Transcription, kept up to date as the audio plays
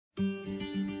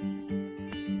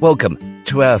Welcome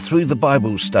to our Through the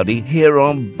Bible study here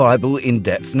on Bible In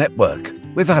Depth Network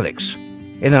with Alex.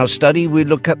 In our study, we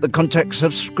look at the context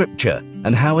of Scripture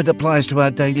and how it applies to our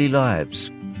daily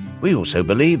lives. We also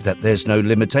believe that there's no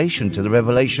limitation to the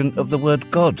revelation of the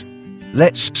Word God.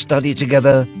 Let's study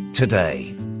together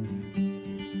today.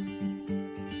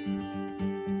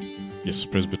 Yes,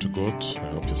 praise be to God. I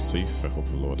hope you're safe. I hope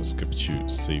the Lord has kept you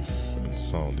safe and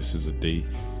sound. This is a day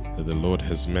that the Lord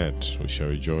has made. We shall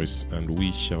rejoice and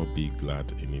we shall be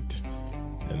glad in it.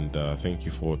 And thank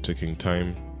you for taking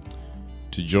time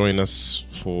to join us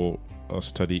for a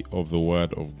study of the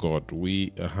Word of God.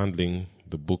 We are handling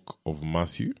the book of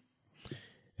Matthew,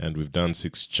 and we've done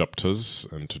 6 chapters,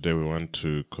 and today we want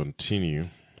to continue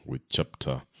with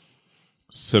chapter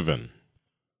 7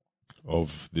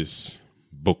 of this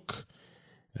book.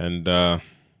 And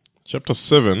chapter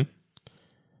 7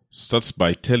 starts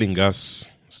by telling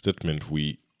us a statement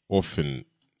we often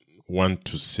want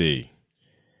to say: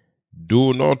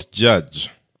 do not judge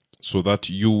so that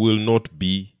you will not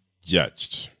be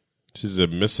judged. This is a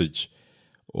message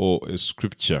or a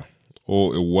scripture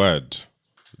or a word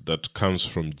that comes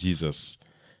from Jesus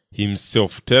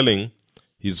himself telling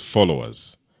his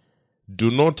followers, do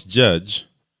not judge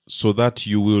so that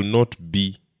you will not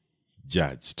be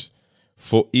judged.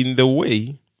 For in the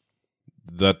way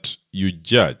that you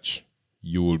judge,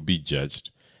 you will be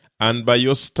judged, and by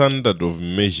your standard of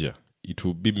measure, it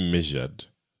will be measured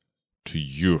to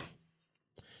you.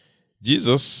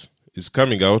 Jesus is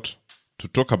coming out to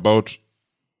talk about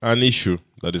an issue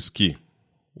that is key.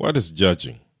 What is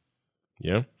judging?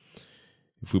 Yeah?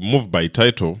 If we move by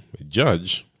title, a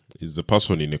judge is the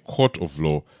person in a court of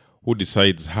law who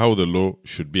decides how the law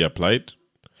should be applied,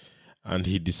 and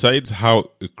he decides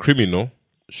how a criminal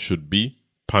should be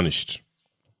punished.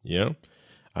 Yeah?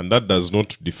 And that does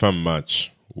not differ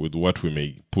much with what we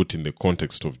may put in the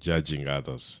context of judging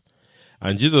others.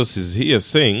 And Jesus is here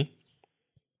saying,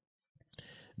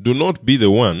 do not be the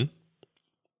one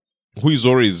who is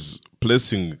always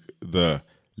placing the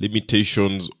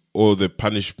limitations or the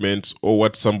punishments or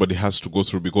what somebody has to go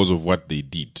through because of what they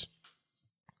did.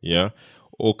 Yeah?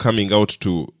 Or coming out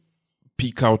to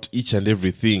pick out each and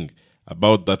everything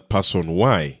about that person.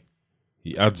 Why?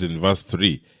 He adds in verse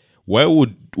 3,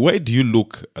 why do you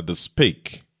look at the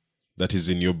speck that is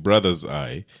in your brother's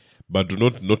eye, but do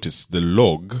not notice the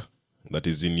log that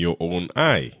is in your own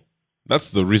eye?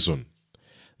 That's the reason.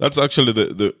 That's actually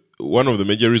the one of the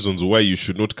major reasons why you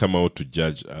should not come out to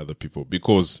judge other people.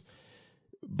 Because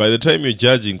by the time you're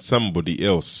judging somebody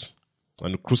else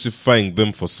and crucifying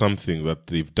them for something that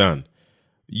they've done,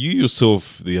 you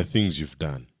yourself, there are things you've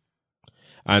done.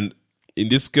 And in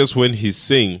this case, when he's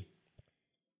saying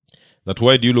that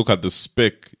why do you look at the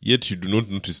speck, yet you do not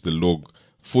notice the log?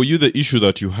 For you, the issue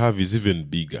that you have is even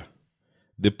bigger.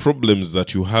 The problems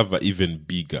that you have are even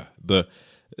bigger. The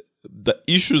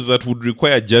issues that would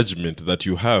require judgment that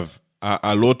you have are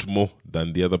a lot more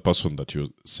than the other person that you're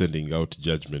sending out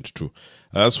judgment to.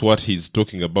 That's what he's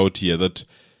talking about here, that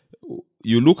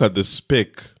you look at the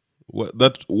speck,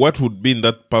 that what would be in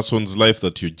that person's life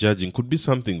that you're judging could be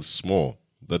something small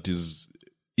that is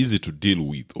easy to deal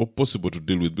with or possible to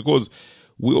deal with, because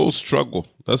we all struggle.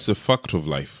 That's a fact of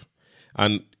life.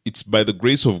 And it's by the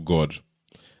grace of God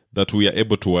that we are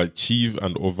able to achieve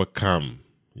and overcome.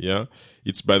 Yeah?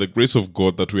 It's by the grace of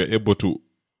God that we are able to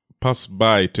pass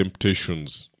by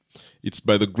temptations. It's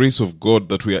by the grace of God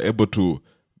that we are able to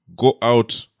go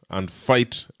out and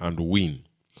fight and win.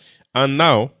 And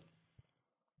now,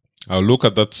 I'll look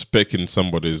at that speck in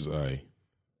somebody's eye,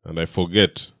 and I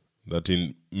forget that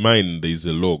in mine there is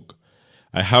a log.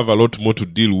 I have a lot more to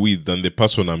deal with than the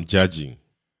person I'm judging.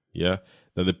 Yeah?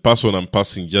 Than the person I'm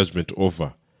passing judgment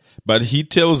over. But he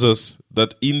tells us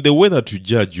that in the way that you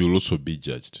judge, you'll also be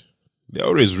judged. There are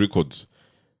always records.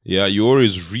 Yeah, you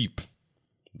always reap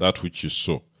that which you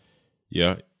sow.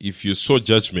 Yeah, if you sow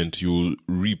judgment, you will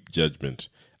reap judgment.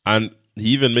 And he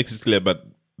even makes it clear, but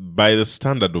by the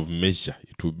standard of measure,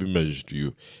 it will be measured to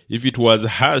you. If it was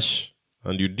harsh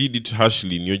and you did it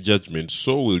harshly in your judgment,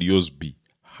 so will yours be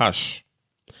harsh.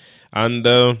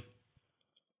 And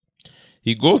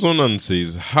he goes on and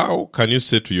says, how can you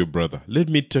say to your brother, let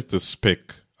me take the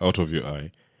speck out of your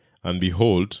eye, and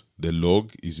behold, the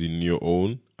log is in your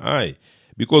own eye?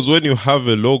 Because when you have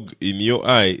a log in your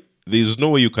eye, there is no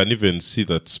way you can even see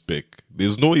that speck.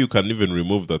 There's no way you can even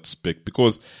remove that speck,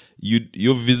 because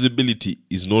your visibility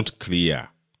is not clear.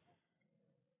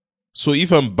 So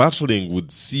if I'm battling with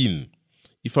sin,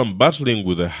 if I'm battling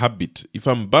with a habit, if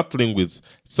I'm battling with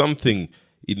something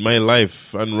in my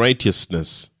life,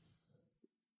 unrighteousness,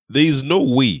 there is no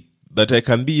way that I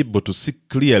can be able to see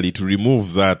clearly to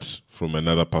remove that from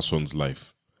another person's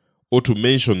life. or to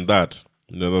mention that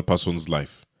in another person's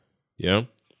life. Yeah?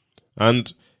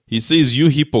 And he says, you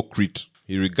hypocrite.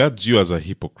 He regards you as a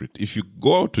hypocrite. If you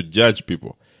go out to judge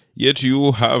people, yet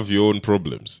you have your own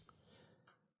problems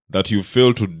that you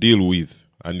fail to deal with,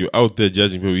 and you're out there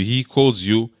judging people, he calls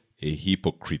you a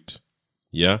hypocrite.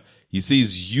 Yeah? He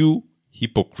says, you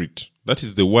hypocrite. That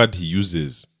is the word he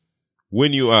uses.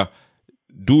 When you are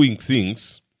doing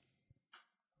things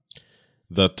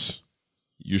that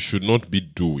you should not be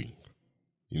doing,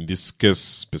 in this case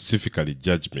specifically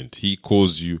judgment, he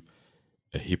calls you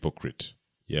a hypocrite.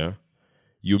 Yeah?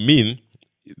 You mean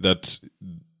that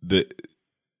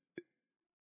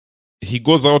he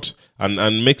goes out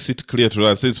and makes it clear to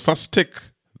us and says, first take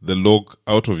the log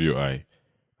out of your eye,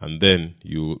 and then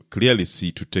you clearly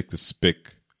see to take the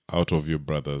speck out of your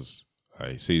brother's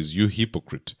eye. He says, you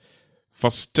hypocrite,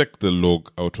 first take the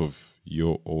log out of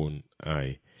your own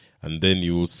eye, and then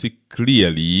you will see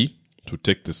clearly to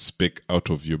take the speck out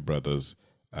of your brother's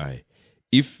eye.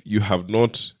 If you have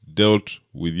not dealt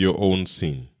with your own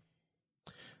sin,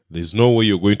 there's no way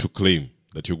you're going to claim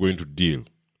that you're going to deal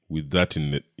with that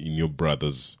in your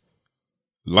brother's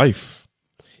life.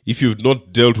 If you've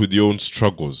not dealt with your own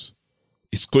struggles,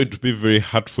 it's going to be very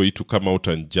hard for you to come out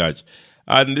and judge.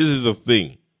 And this is the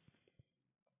thing.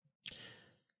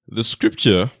 The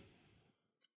scripture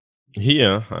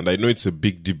here, and I know it's a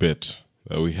big debate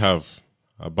that we have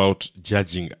about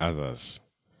judging others.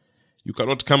 You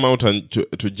cannot come out and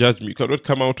to judge me. You cannot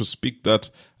come out to speak that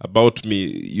about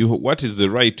me. What is the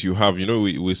right you have? You know,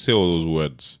 we say all those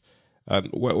words. And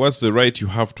what's the right you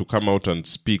have to come out and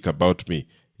speak about me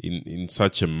in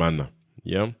such a manner?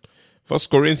 Yeah. 1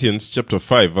 Corinthians chapter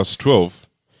 5 verse 12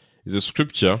 is a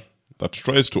scripture that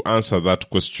tries to answer that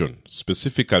question,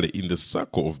 specifically in the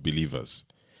circle of believers.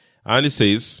 And it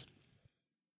says,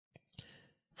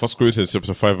 1 Corinthians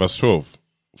chapter 5 verse 12,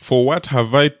 for what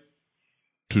have I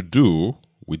to do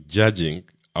with judging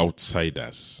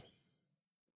outsiders?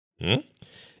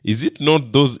 Is it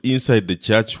not those inside the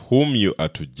church whom you are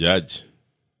to judge?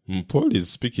 Paul is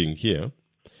speaking here,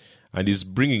 and he's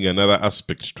bringing another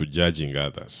aspect to judging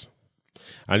others.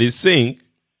 And he's saying,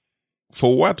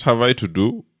 for what have I to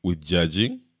do with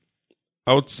judging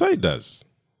outsiders?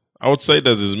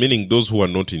 Outsiders is meaning those who are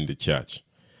not in the church,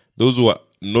 those who are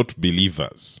not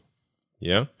believers.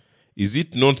 Yeah? Is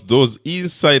it not those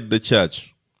inside the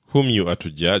church whom you are to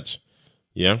judge?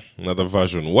 Yeah? Another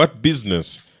version. What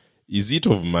business is it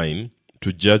of mine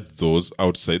to judge those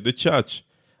outside the church?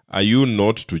 Are you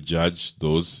not to judge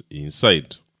those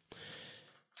inside?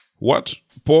 What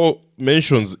Paul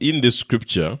mentions in this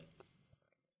scripture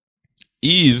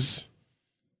is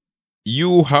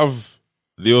you have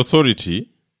the authority,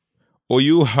 or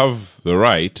you have the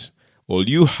right, or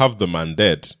you have the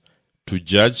mandate to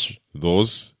judge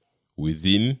those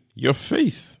within your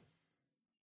faith.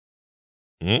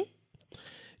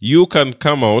 You can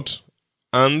come out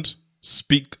and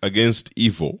speak against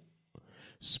evil,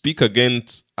 speak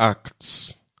against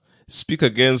acts, speak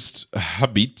against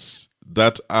habits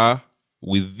that are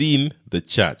within the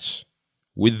church.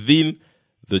 Within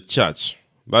the church.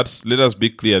 Let us be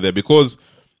clear there, because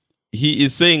he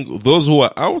is saying those who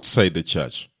are outside the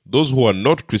church, those who are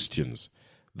not Christians,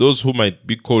 those who might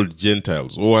be called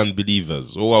Gentiles or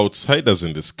unbelievers or outsiders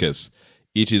in this case,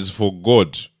 it is for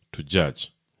God to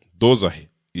judge. Those are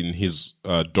in his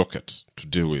docket to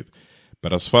deal with.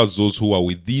 But as far as those who are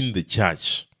within the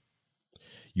church,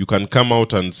 you can come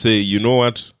out and say, you know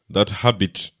what, that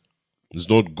habit is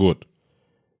not good.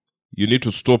 You need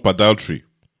to stop adultery.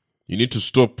 You need to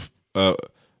stop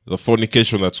the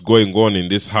fornication that's going on in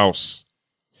this house.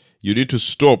 You need to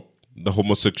stop the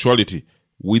homosexuality.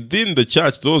 Within the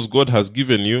church, those God has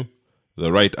given you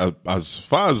the right, as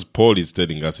far as Paul is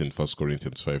telling us in 1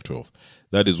 Corinthians 5:12.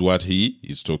 That is what he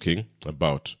is talking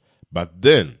about. But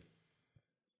then,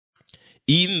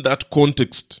 in that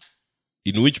context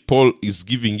in which Paul is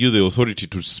giving you the authority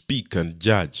to speak and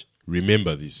judge,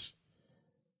 remember this,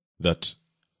 that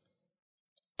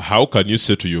how can you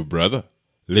say to your brother,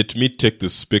 let me take the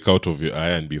speck out of your eye,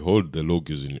 and behold, the log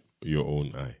is in your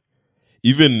own eye?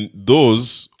 Even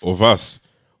those of us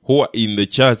who are in the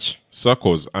church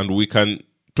circles, and we can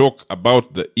talk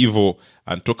about the evil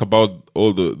and talk about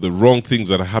all the wrong things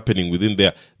that are happening within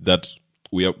there, that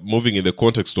we are moving in the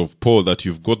context of Paul, that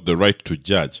you've got the right to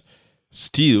judge.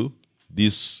 Still,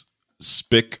 this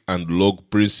speck and log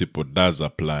principle does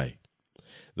apply.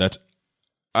 That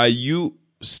are you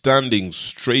standing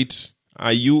straight?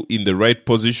 Are you in the right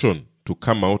position to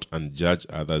come out and judge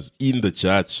others in the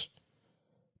church?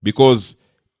 Because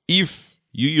if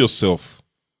you yourself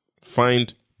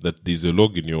find that there's a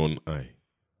log in your own eye,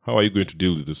 how are you going to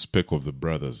deal with the speck of the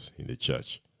brothers in the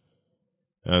church?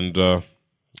 And I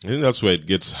think that's where it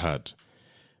gets hard.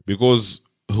 Because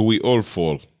we all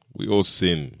fall. We all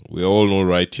sin. We are all not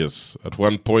righteous. At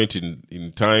one point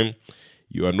in time,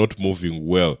 you are not moving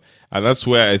well. And that's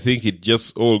where I think it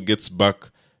just all gets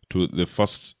back to the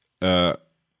first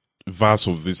verse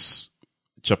of this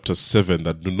chapter 7,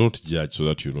 that do not judge so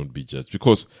that you not be judged.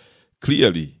 Because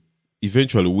clearly,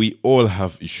 eventually, we all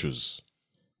have issues.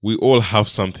 We all have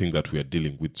something that we are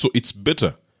dealing with. So it's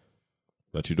better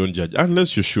that you don't judge,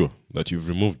 unless you're sure that you've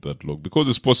removed that log. Because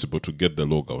it's possible to get the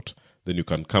log out. Then you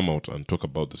can come out and talk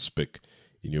about the speck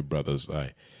in your brother's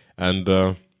eye. And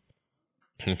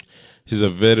this is a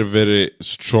very, very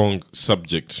strong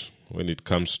subject when it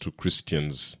comes to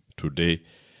Christians today.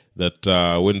 That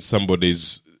when somebody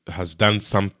has done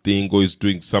something or is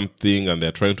doing something and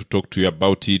they're trying to talk to you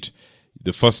about it,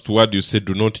 the first word you say,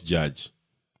 do not judge.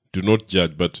 Do not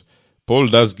judge. But Paul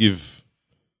does give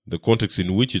the context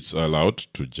in which it's allowed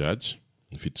to judge.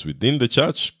 If it's within the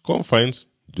church confines,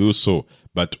 do so.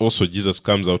 But also Jesus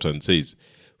comes out and says,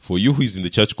 for you who is in the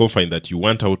church confine that you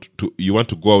want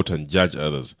to go out and judge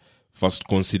others, first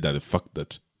consider the fact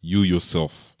that you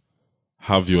yourself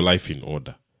have your life in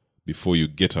order before you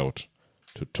get out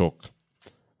to talk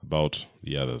about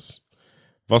the others.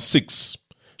 Verse 6,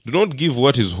 do not give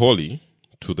what is holy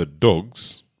to the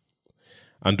dogs,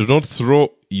 and do not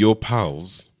throw your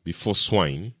pearls before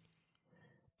swine,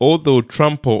 or they'll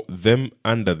trample them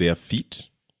under their feet,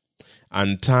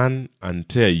 and turn and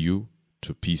tear you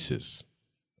to pieces.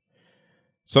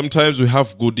 Sometimes we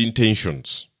have good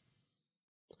intentions.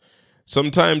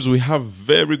 Sometimes we have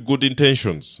very good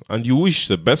intentions, and you wish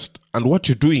the best, and what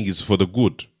you're doing is for the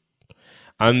good.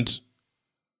 And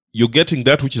you're getting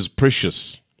that which is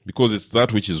precious, because it's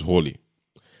that which is holy.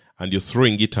 And you're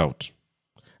throwing it out,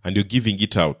 and you're giving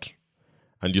it out,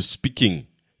 and you're speaking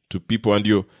to people, and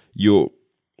you're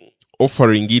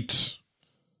offering it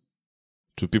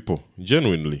to people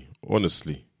genuinely,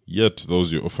 honestly. Yet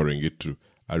those you're offering it to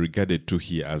are regarded to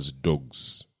here as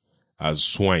dogs, as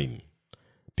swine,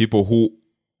 people who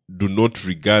do not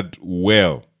regard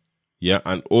well,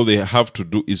 and all they have to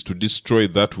do is to destroy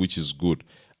that which is good,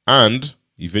 and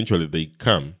eventually they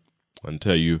come and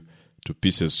tear you to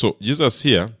pieces. So Jesus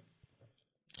here,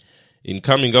 in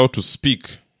coming out to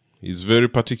speak, is very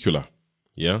particular.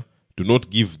 Do not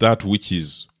give that which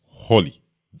is holy.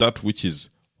 That which is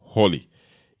holy.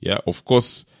 Of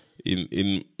course,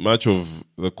 in much of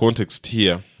the context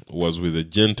here was with the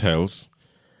Gentiles,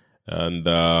 and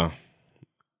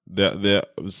there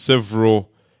are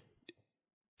several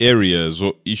areas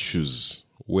or issues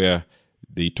where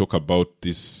they talk about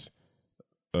this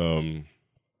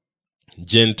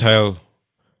Gentile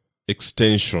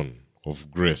extension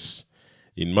of grace.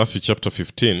 In Matthew chapter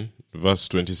 15, verse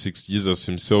 26, Jesus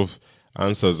himself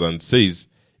answers and says,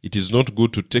 it is not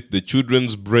good to take the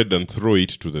children's bread and throw it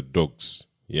to the dogs.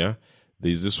 There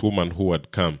is this woman who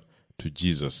had come to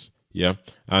Jesus.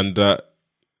 And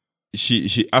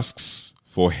she asks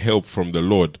for help from the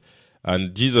Lord.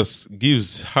 And Jesus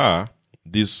gives her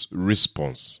this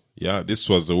response. This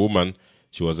was a woman.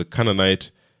 She was a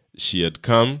Canaanite. She had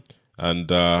come, and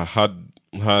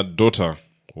her daughter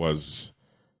was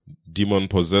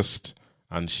demon-possessed.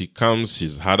 And she comes,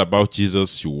 she's heard about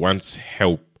Jesus, she wants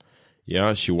help.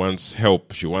 She wants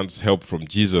help. She wants help from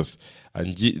Jesus.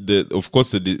 And of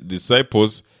course, the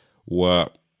disciples were...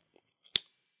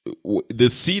 The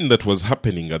scene that was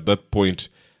happening at that point,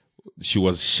 she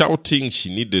was shouting,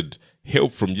 she needed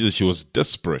help from Jesus, she was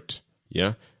desperate.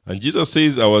 And Jesus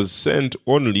says, I was sent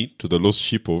only to the lost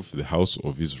sheep of the house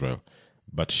of Israel.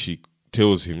 But she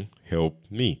tells him, help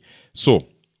me. So,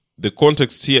 the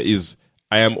context here is,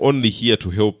 I am only here to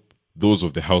help those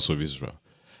of the house of Israel.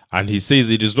 And he says,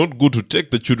 it is not good to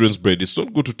take the children's bread. It's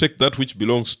not good to take that which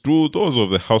belongs to those of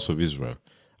the house of Israel.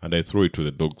 And I throw it to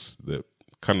the dogs, the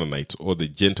Canaanites or the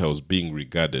Gentiles being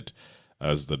regarded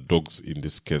as the dogs in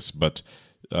this case. But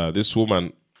this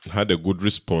woman had a good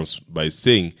response by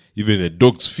saying, even the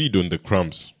dogs feed on the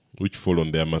crumbs which fall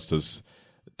on their master's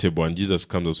table. And Jesus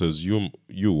comes and says,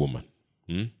 you woman,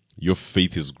 your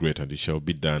faith is great, and it shall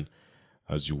be done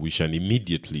as you wish. And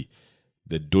immediately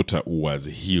the daughter was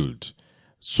healed.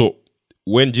 So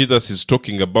when Jesus is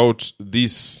talking about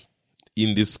this,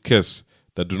 in this case,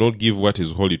 that do not give what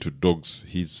is holy to dogs,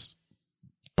 he's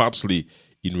partly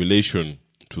in relation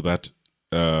to that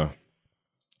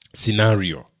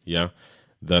scenario,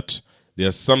 that there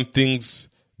are some things,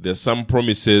 there are some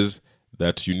promises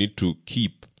that you need to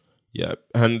keep,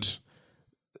 and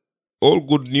all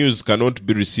good news cannot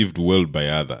be received well by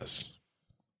others.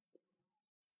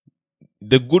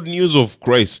 The good news of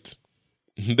Christ,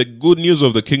 the good news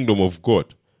of the kingdom of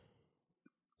God,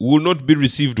 will not be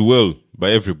received well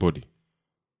by everybody.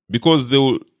 Because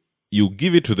you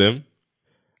give it to them,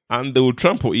 and they will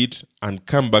trample it and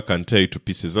come back and tear it to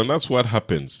pieces. And that's what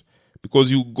happens.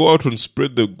 Because you go out and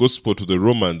spread the gospel to the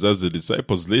Romans as the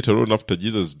disciples later on after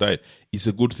Jesus died. It's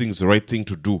a good thing, it's the right thing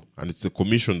to do. And it's a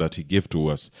commission that he gave to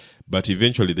us. But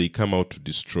eventually they come out to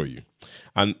destroy you.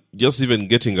 And just even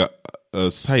getting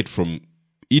a sight from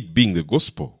it being the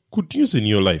gospel, good news in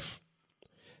your life.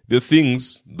 The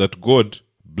things that God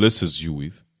blesses you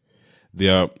with,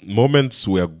 there are moments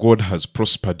where God has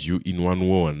prospered you in one way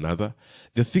or another.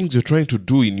 The things you're trying to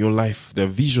do in your life, the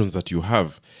visions that you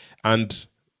have, and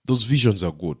those visions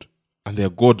are good, and they are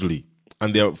godly,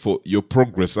 and they are for your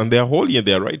progress, and they are holy and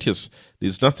they are righteous.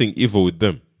 There's nothing evil with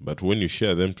them. But when you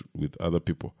share them with other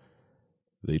people,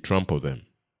 they trample them.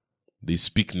 They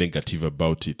speak negative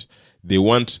about it. They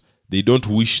don't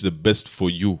wish the best for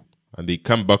you, and they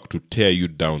come back to tear you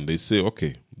down. They say,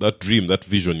 okay, that dream, that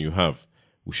vision you have,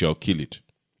 we shall kill it.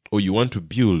 Or you want to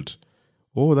build.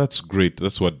 Oh, that's great.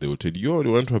 That's what they will tell you.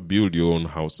 You want to build your own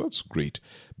house. That's great.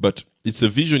 But it's a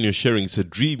vision you're sharing. It's a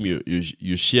dream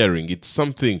you're sharing. It's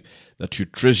something that you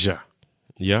treasure.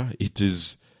 Yeah, it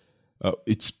is.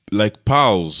 It's like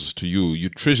pearls to you. You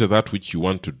treasure that which you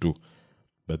want to do.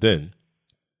 But then,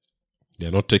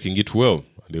 they're not taking it well.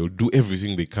 They will do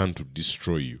everything they can to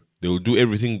destroy you. They will do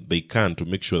everything they can to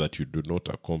make sure that you do not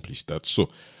accomplish that. So,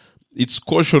 it's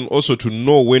caution also to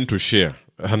know when to share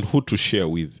and who to share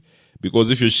with.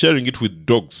 Because if you're sharing it with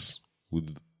dogs,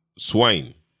 with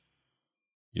swine,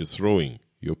 you're throwing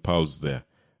your pearls there,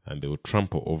 and they will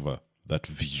trample over that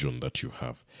vision that you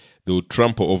have. They will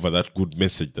trample over that good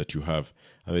message that you have.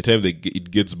 And by the time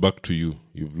it gets back to you,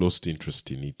 you've lost interest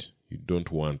in it. You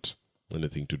don't want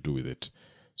anything to do with it.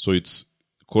 So it's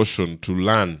caution to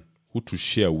learn who to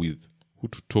share with, who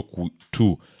to talk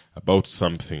to about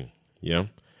something. Yeah?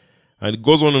 And it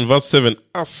goes on in verse 7,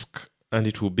 ask and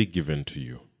it will be given to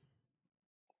you.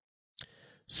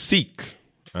 Seek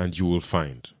and you will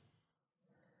find.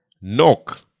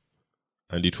 Knock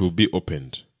and it will be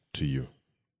opened to you.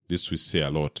 This we say a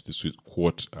lot. This we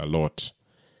quote a lot.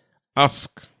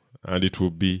 Ask and it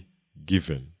will be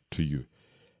given to you.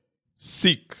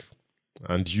 Seek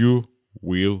and you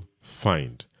will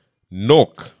find.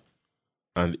 Knock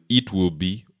and it will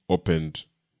be opened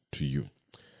to you.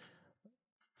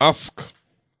 Ask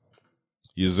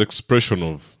is expression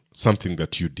of something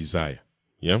that you desire.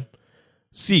 Yeah?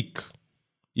 Seek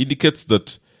indicates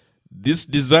that this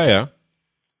desire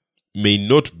may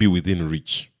not be within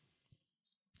reach.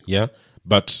 Yeah?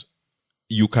 But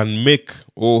you can make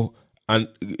and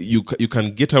you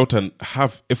can get out and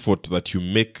have effort that you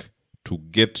make to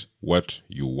get what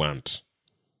you want.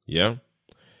 Yeah?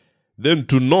 Then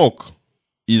to knock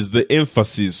is the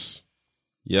emphasis.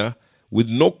 Yeah? With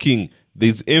knocking,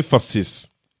 there's emphasis.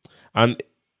 And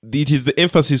it is the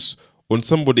emphasis on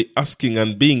somebody asking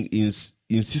and being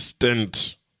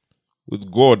insistent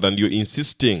with God, and you're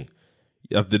insisting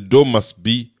that the door must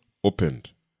be opened.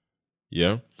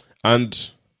 Yeah?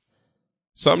 And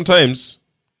sometimes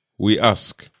we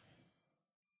ask,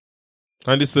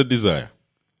 and it's a desire.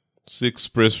 It's the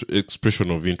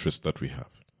expression of interest that we have.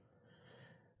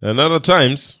 And other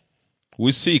times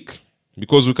we seek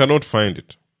because we cannot find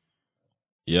it.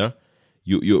 Yeah?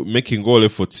 You're making all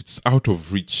efforts, it's out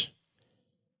of reach.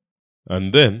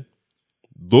 And then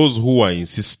those who are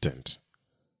insistent,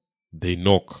 they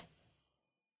knock.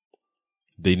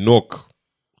 They knock.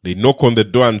 They knock on the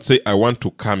door and say, I want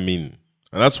to come in.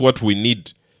 And that's what we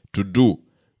need to do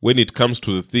when it comes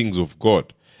to the things of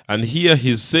God. And here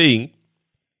he's saying,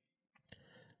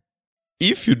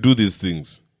 if you do these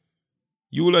things,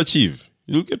 you will achieve.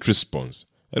 You'll get response.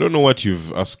 I don't know what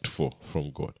you've asked for from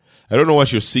God. I don't know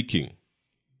what you're seeking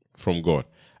from God.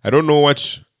 I don't know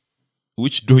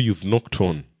which door you've knocked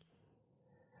on.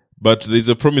 But there's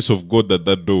a promise of God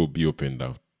that door will be opened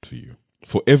out to you.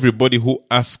 For everybody who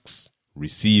asks,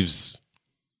 receives.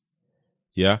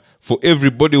 Yeah? For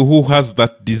everybody who has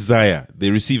that desire,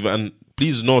 they receive. And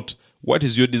please note, what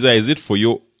is your desire? Is it for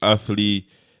your earthly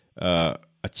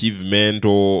achievement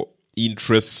or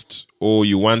interest, or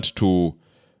you want to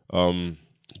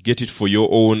get it for your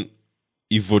own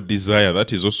evil desire?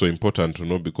 That is also important to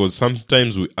know, because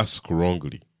sometimes we ask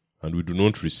wrongly and we do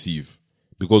not receive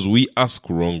because we ask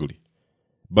wrongly.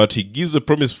 But he gives a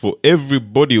promise for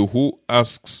everybody who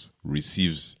asks,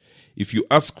 receives. If you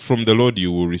ask from the Lord,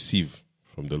 you will receive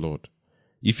from the Lord.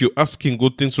 If you're asking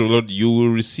good things from the Lord, you will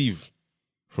receive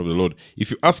from the Lord.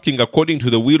 If you're asking according to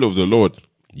the will of the Lord,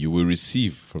 you will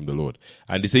receive from the Lord.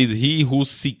 And he says, he who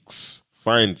seeks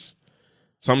finds.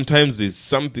 Sometimes there's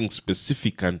something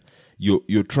specific and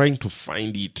you're trying to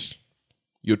find it.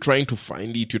 You're trying to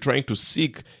find it. You're trying to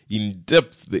seek in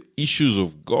depth the issues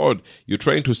of God. You're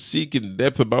trying to seek in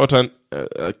depth about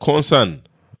a concern.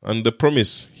 And the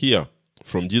promise here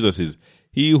from Jesus is,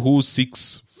 he who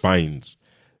seeks finds.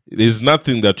 There's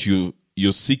nothing that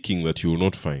you're seeking that you will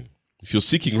not find. If you're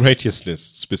seeking righteousness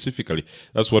specifically,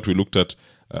 that's what we looked at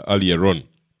earlier on.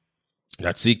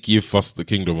 That seek ye first the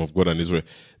kingdom of God and his right.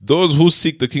 Those who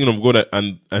seek the kingdom of God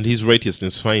and his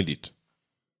righteousness find it.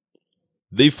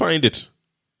 They find it.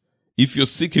 If you're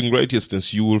seeking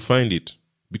righteousness, you will find it.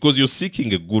 Because you're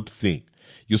seeking a good thing.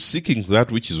 You're seeking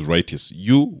that which is righteous.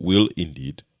 You will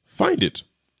indeed find it.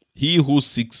 He who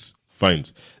seeks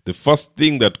finds. The first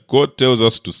thing that God tells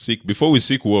us to seek, before we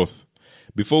seek wealth,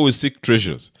 before we seek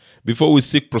treasures, before we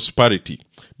seek prosperity,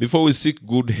 before we seek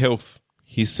good health,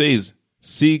 he says,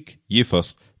 seek ye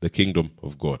first the kingdom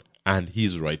of God and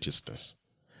his righteousness.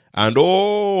 And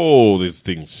all these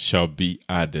things shall be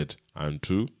added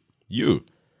unto you.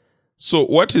 So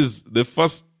what is the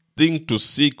first thing to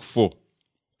seek for?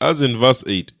 As in verse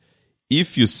 8,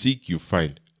 if you seek, you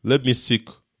find. Let me seek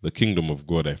the kingdom of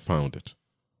God, I found it.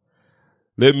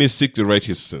 Let me seek the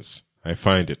righteousness, I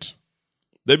find it.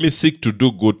 Let me seek to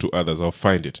do good to others, I'll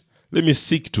find it. Let me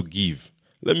seek to give.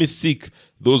 Let me seek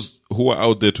those who are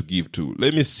out there to give to.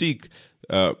 Let me seek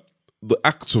the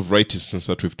acts of righteousness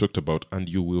that we've talked about, and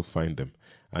you will find them.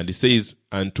 And he says,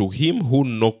 and to him who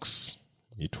knocks,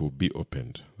 it will be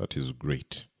opened. That is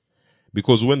great.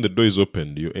 Because when the door is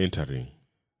opened, you're entering.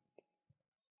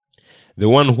 The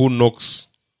one who knocks,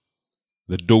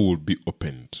 the door will be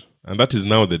opened. And that is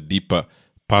now the deeper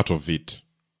part of it.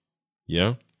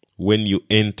 Yeah? When you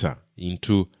enter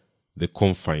into the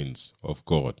confines of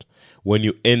God, when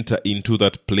you enter into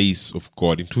that place of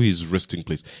God, into his resting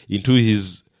place, into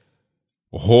his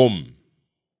home,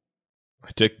 I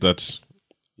take that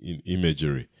in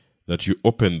imagery, that you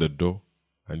open the door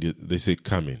and they say,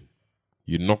 come in.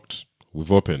 You knocked,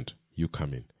 we've opened, you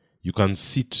come in. You can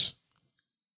sit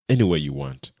anywhere you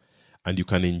want and you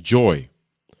can enjoy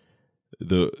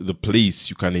the place,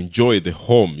 you can enjoy the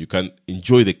home, you can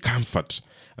enjoy the comfort.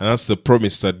 And that's the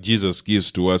promise that Jesus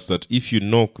gives to us, that if you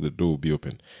knock, the door will be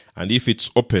open. And if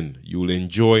it's open, you will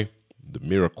enjoy the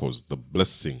miracles, the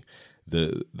blessing,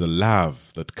 the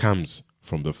love that comes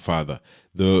from the Father,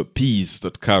 the peace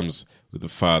that comes with the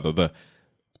Father, the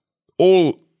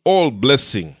all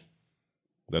blessing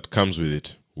that comes with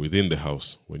it within the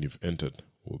house when you've entered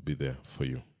will be there for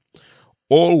you.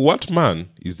 Or what man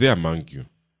is there among you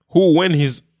who, when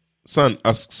his son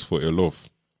asks for a loaf,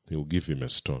 he will give him a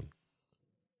stone?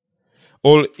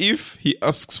 Or if he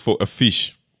asks for a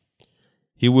fish,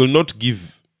 he will not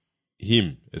give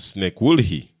him a snake, will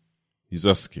he? He's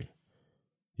asking.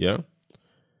 Yeah?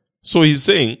 So he's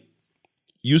saying,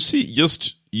 you see,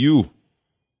 just you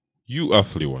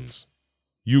earthly ones,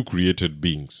 you created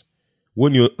beings.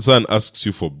 When your son asks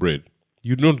you for bread,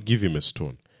 you don't give him a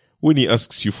stone. When he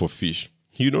asks you for fish,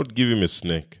 you don't give him a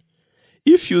snake.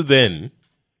 If you then,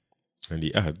 and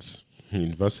he adds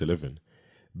in verse 11,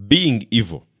 being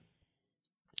evil,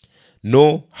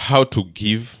 know how to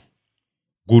give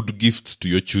good gifts to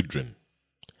your children,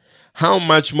 how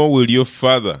much more will your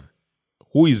Father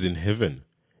who is in heaven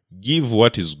give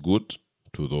what is good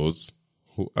to those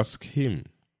who ask him?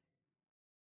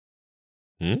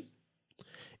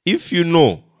 If you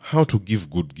know how to give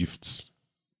good gifts,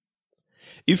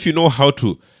 if you know how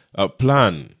to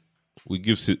plan, we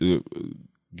give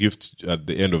gifts at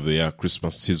the end of the year,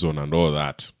 Christmas season and all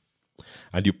that,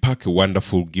 and you pack a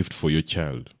wonderful gift for your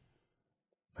child,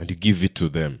 and you give it to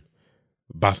them.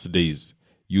 Birthdays,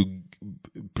 you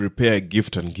prepare a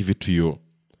gift and give it to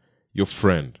your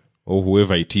friend or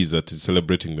whoever it is that is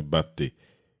celebrating the birthday.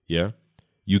 Yeah?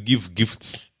 You give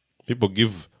gifts. People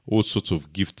give all sorts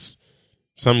of gifts.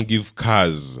 Some give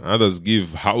cars, others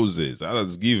give houses,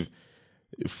 others give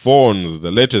phones, the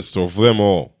latest of them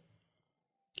all.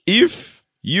 If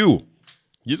you,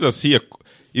 Jesus here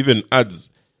even adds,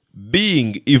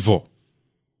 being evil,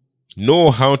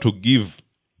 know how to give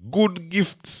good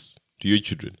gifts to your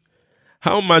children,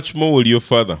 how much more will your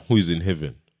Father who is in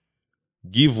heaven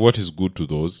give what is good to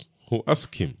those who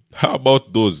ask him? How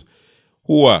about those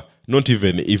who are not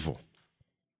even evil?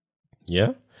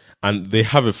 Yeah? And they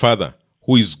have a Father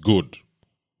who is good.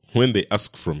 When they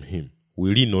ask from him,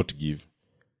 will he not give?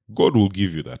 God will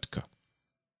give you that car.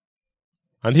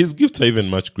 And his gifts are even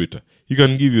much greater. He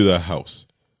can give you that house.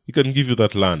 He can give you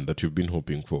that land that you've been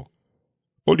hoping for.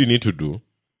 All you need to do,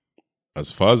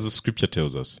 as far as the scripture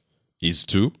tells us, is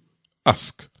to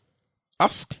ask.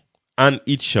 Ask, and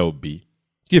it shall be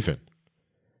given.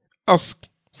 Ask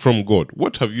from God.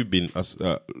 What have you been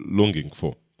longing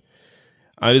for?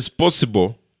 And it's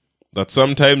possible that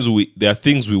sometimes there are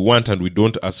things we want and we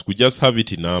don't ask. We just have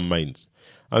it in our minds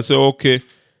and say, okay,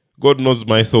 God knows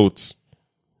my thoughts.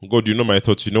 God, you know my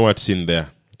thoughts. You know what's in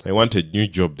there. I want a new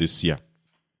job this year.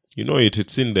 You know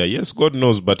it's in there. Yes, God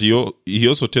knows, but he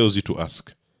also tells you to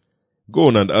ask. Go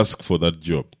on and ask for that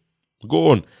job. Go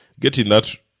on, get in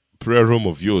that prayer room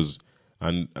of yours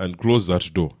and close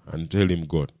that door and tell him,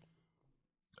 God,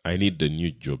 I need the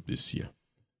new job this year.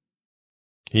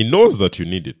 He knows that you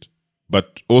need it,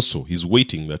 but also he's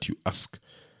waiting that you ask.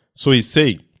 So he's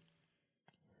saying,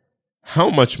 how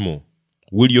much more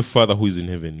will your Father who is in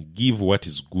heaven give what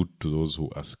is good to those who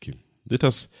ask him? Let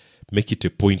us make it a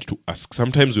point to ask.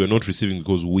 Sometimes we are not receiving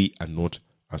because we are not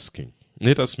asking.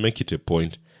 Let us make it a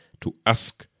point to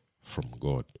ask from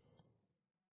God.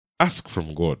 Ask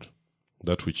from God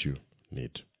that which you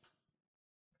need.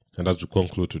 And as we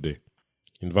conclude today,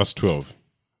 in verse 12,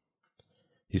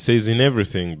 he says, in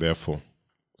everything, therefore,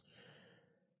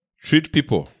 treat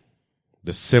people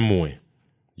the same way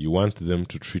you want them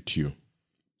to treat you.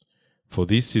 For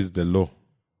this is the law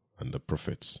and the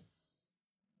prophets.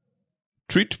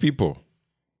 Treat people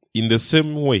in the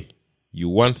same way you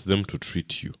want them to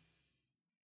treat you.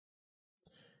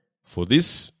 For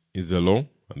this is the law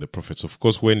and the prophets. Of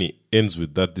course, when he ends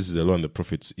with that, this is the law and the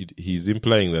prophets, he's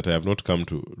implying that I have not come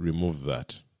to remove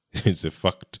that. It's a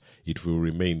fact. It will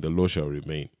remain. The law shall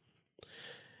remain.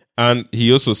 And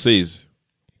he also says,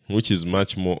 which is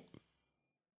much more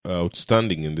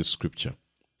outstanding in this scripture,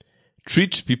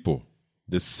 treat people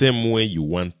the same way you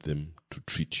want them to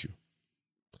treat you.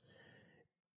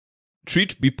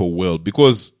 Treat people well,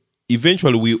 because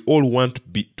eventually we all want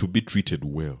to be treated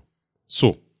well.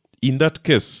 So, in that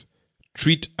case,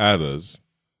 treat others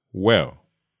well.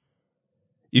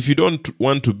 If you don't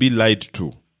want to be lied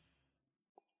to,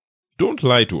 don't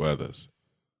lie to others.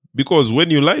 Because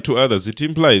when you lie to others, it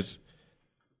implies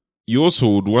you also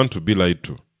would want to be lied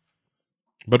to.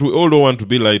 But we all don't want to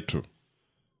be lied to.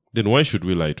 Then why should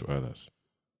we lie to others?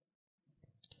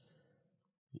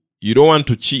 You don't want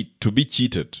to cheat, to be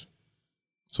cheated.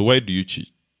 So why do you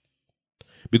cheat?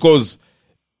 Because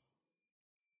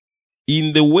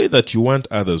in the way that you want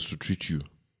others to treat you,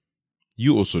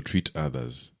 you also treat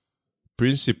others.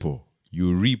 Principle,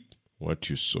 you reap what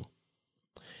you sow.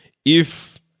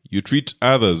 If you treat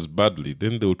others badly,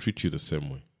 then they will treat you the same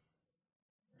way.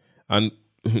 And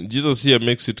Jesus here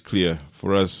makes it clear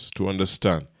for us to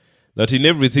understand that in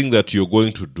everything that you're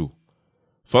going to do,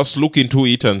 first look into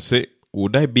it and say,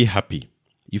 would I be happy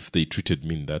if they treated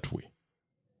me in that way?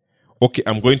 Okay,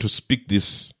 I'm going to speak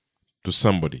this to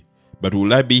somebody, but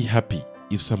will I be happy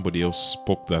if somebody else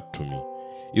spoke that to me?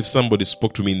 If somebody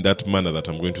spoke to me in that manner that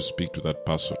I'm going to speak to that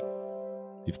person?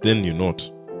 If then you're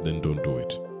not, then don't do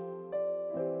it.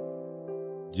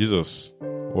 Jesus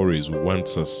always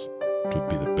wants us to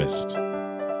be the best.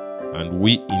 And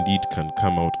we indeed can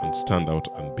come out and stand out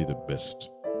and be the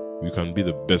best. You can be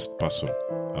the best person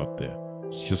out there.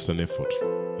 It's just an effort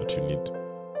that you need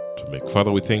to make.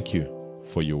 Father, we thank you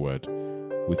for your word.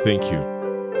 We thank you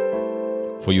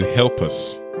for you help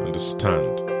us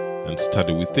understand and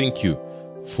study. We thank you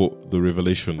for the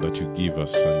revelation that you give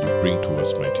us and you bring to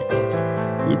us, mighty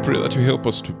God. We pray that you help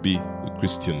us to be the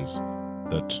Christians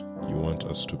that you want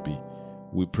us to be.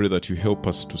 We pray that you help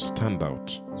us to stand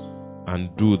out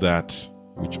and do that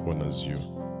which honors you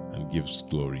and gives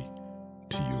glory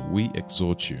to you. We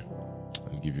exalt you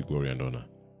and give you glory and honor.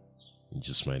 In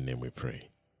Jesus' mighty name we pray.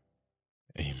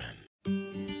 Amen.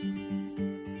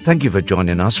 Thank you for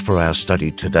joining us for our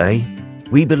study today.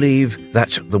 We believe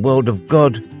that the Word of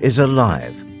God is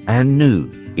alive and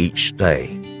new each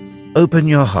day. Open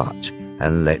your heart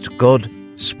and let God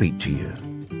speak to you.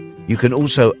 You can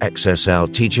also access our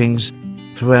teachings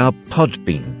through our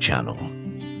Podbean channel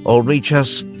or reach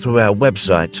us through our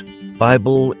website,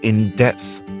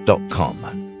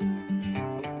 BibleInDepth.com.